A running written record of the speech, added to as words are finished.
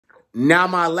Now,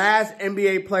 my last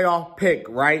NBA playoff pick,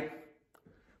 right,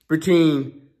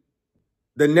 between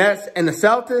the Nets and the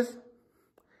Celtics.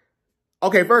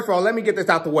 Okay, first of all, let me get this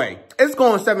out the way. It's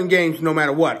going 7 games no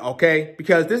matter what, okay?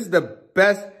 Because this is the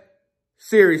best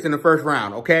series in the first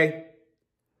round, okay?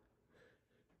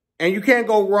 And you can't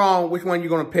go wrong which one you're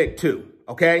going to pick too,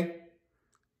 okay?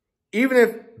 Even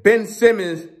if Ben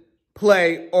Simmons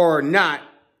play or not,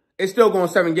 it's still going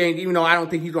 7 games, even though I don't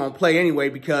think he's going to play anyway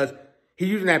because he's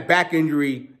using that back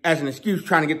injury as an excuse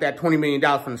trying to get that $20 million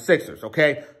from the Sixers,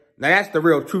 okay? Now, that's the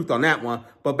real truth on that one.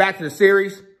 But back to the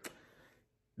series.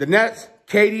 The Nets,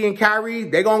 KD and Kyrie,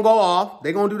 they're going to go off.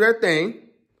 They're going to do their thing.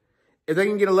 If they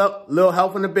can get a little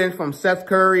help on the bench from Seth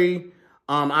Curry,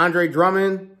 Andre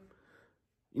Drummond,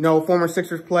 you know, former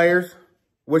Sixers players,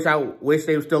 which I wish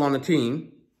they were still on the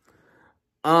team.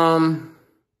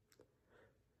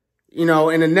 You know,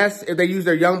 and the Nets, if they use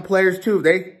their young players too, if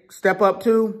they step up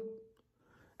too,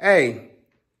 hey,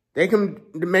 they can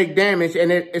make damage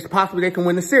and it's possible they can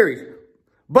win the series.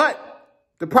 But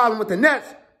the problem with the Nets,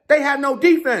 they have no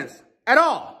defense at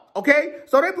all, okay?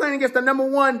 So they're playing against the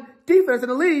 #1 defense in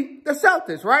the league, the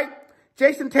Celtics, right?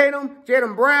 Jason Tatum,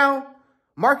 Jaylen Brown,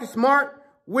 Marcus Smart,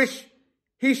 which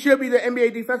he should be the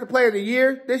NBA Defensive Player of the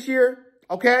Year this year,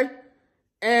 okay?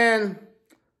 And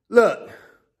look,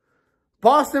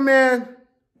 Boston, man,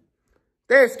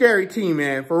 they're a scary team,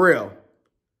 man, for real.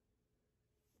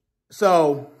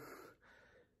 So,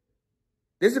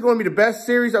 this is going to be the best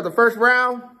series of the first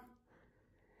round.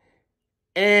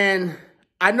 And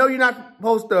I know you're not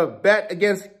supposed to bet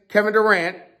against Kevin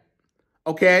Durant,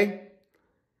 okay?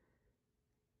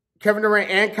 Kevin Durant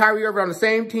and Kyrie Irving on the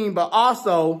same team, but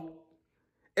also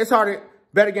it's hard to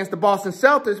bet against the Boston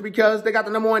Celtics because they got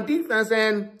the #1 defense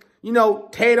and, you know,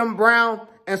 Tatum, Brown,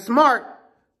 and Smart.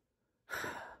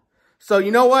 So,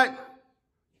 you know what?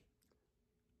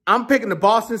 I'm picking the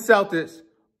Boston Celtics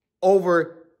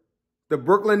over the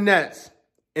Brooklyn Nets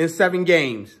in 7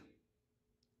 games.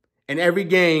 And every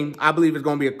game, I believe, is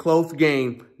going to be a close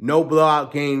game. No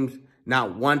blowout games,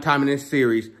 not one time in this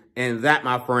series. And that,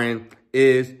 my friend,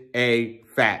 is a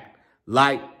fact.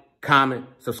 Like, comment,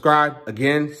 subscribe.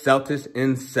 Again, Celtics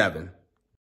in 7.